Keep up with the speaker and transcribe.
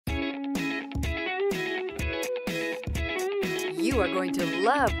You are going to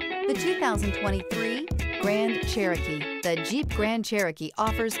love the 2023 Grand Cherokee. The Jeep Grand Cherokee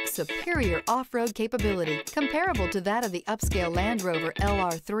offers superior off-road capability comparable to that of the upscale Land Rover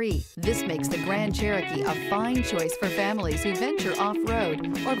LR3. This makes the Grand Cherokee a fine choice for families who venture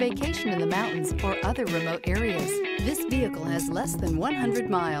off-road or vacation in the mountains or other remote areas. This vehicle has less than 100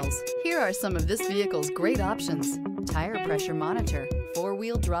 miles. Here are some of this vehicle's great options: tire pressure monitor,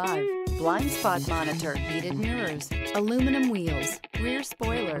 four-wheel drive, blind spot monitor, heated mirrors, aluminum wheels, rear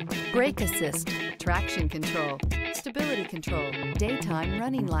spoiler, brake assist, traction control, stability control, daytime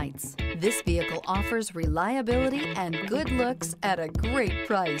running lights. This vehicle offers reliability and good looks at a great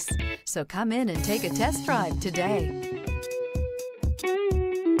price. So come in and take a test drive today.